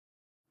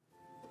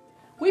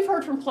We've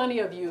heard from plenty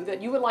of you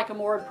that you would like a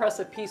more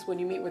impressive piece when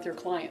you meet with your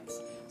clients.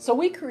 So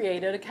we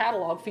created a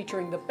catalog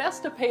featuring the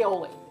best of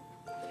Paoli.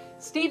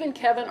 Steve and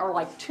Kevin are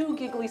like two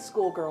giggly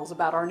schoolgirls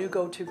about our new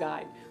go-to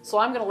guide, so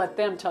I'm going to let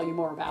them tell you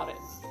more about it.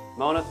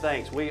 Mona,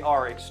 thanks. We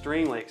are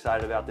extremely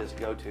excited about this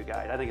go-to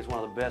guide. I think it's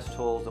one of the best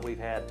tools that we've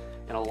had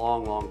in a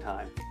long, long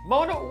time.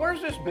 Mona,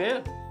 where's this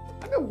been?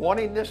 I've been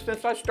wanting this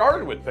since I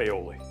started with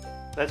Paoli.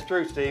 That's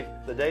true, Steve.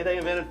 The day they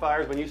invented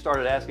fire is when you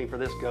started asking for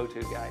this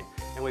go-to guide,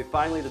 and we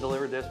finally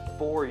delivered this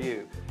for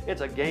you.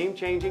 It's a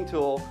game-changing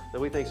tool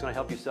that we think is going to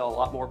help you sell a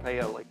lot more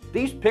Paoli.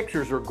 These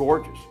pictures are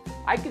gorgeous.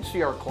 I can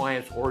see our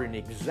clients ordering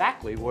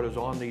exactly what is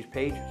on these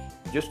pages,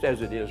 just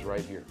as it is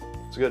right here.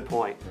 It's a good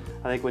point.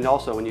 I think when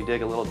you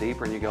dig a little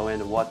deeper and you go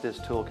into what this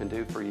tool can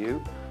do for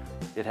you,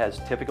 it has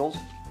typicals,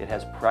 it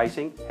has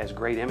pricing, has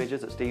great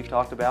images that Steve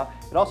talked about.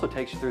 It also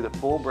takes you through the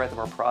full breadth of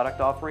our product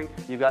offering.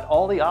 You've got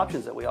all the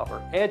options that we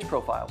offer: edge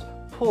profiles,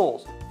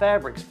 pulls,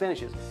 fabrics,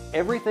 finishes,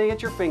 everything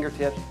at your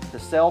fingertips to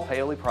sell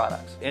Paoli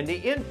products. And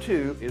the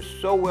Into is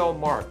so well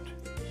marked,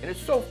 and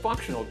it's so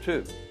functional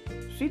too.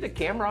 See the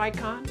camera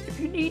icon? If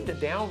you need to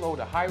download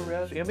a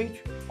high-res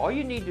image, all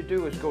you need to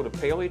do is go to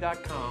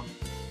paoli.com,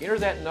 enter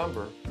that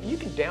number, and you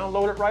can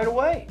download it right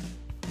away.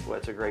 Well,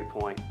 that's a great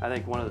point. I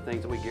think one of the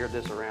things that we geared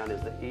this around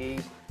is the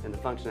ease and the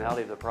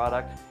functionality of the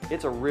product.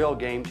 It's a real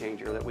game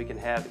changer that we can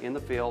have in the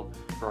field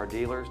for our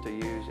dealers to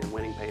use in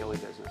winning Paoli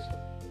business.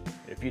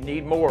 If you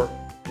need more,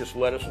 just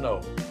let us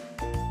know.